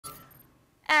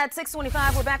At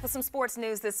 6:25, we're back with some sports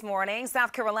news this morning.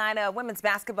 South Carolina women's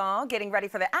basketball getting ready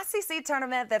for the SEC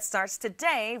tournament that starts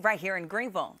today right here in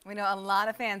Greenville. We know a lot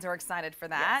of fans are excited for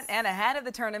that. Yes. And ahead of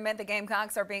the tournament, the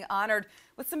Gamecocks are being honored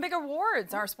with some big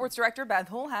awards. Our sports director, Beth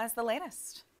Hull, has the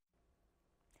latest.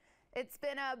 It's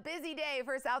been a busy day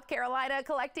for South Carolina,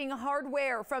 collecting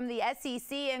hardware from the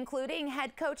SEC, including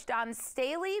head coach Don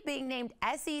Staley being named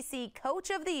SEC Coach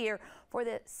of the Year for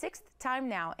the 6th time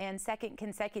now and 2nd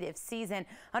consecutive season.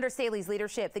 Under Staley's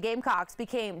leadership, the Gamecocks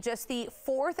became just the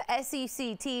 4th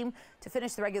SEC team to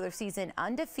finish the regular season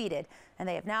undefeated, and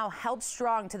they have now held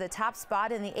strong to the top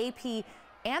spot in the AP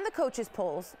and the coaches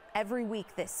polls every week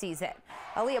this season.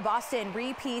 Aaliyah Boston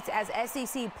repeats as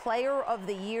SEC Player of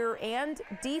the Year and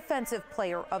Defensive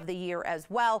Player of the Year as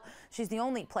well. She's the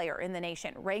only player in the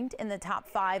nation ranked in the top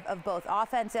 5 of both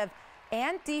offensive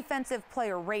and defensive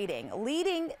player rating,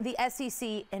 leading the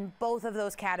SEC in both of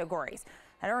those categories.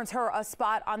 That earns her a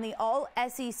spot on the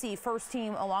All-SEC first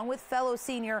team along with fellow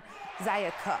senior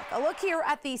Zaya Cook. A look here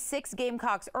at the 6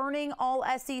 Gamecocks earning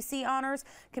All-SEC honors.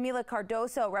 Camila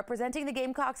Cardoso representing the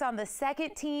Gamecocks on the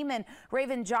 2nd team, and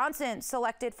Raven Johnson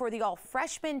selected for the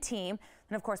All-Freshman team.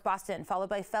 And of course, Boston, followed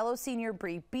by fellow senior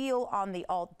Bree Beal on the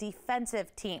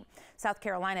All-Defensive team. South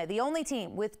Carolina, the only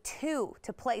team with 2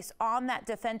 to place on that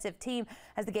defensive team,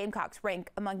 as the Gamecocks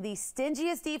rank among the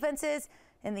stingiest defenses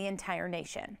in the entire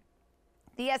nation.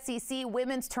 The SEC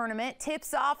Women's Tournament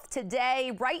tips off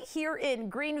today right here in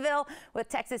Greenville, with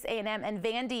Texas A&M and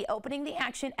Vandy opening the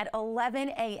action at 11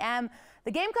 a.m.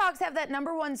 The Gamecocks have that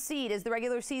 #1 seed as the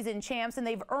regular season champs, and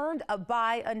they've earned a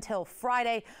bye until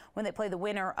Friday when they play the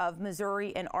winner of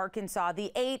Missouri and Arkansas,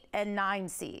 the 8 and 9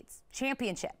 seeds.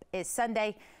 Championship is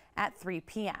Sunday at 3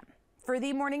 p.m. For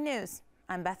the Morning News,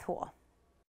 I'm Beth Hull.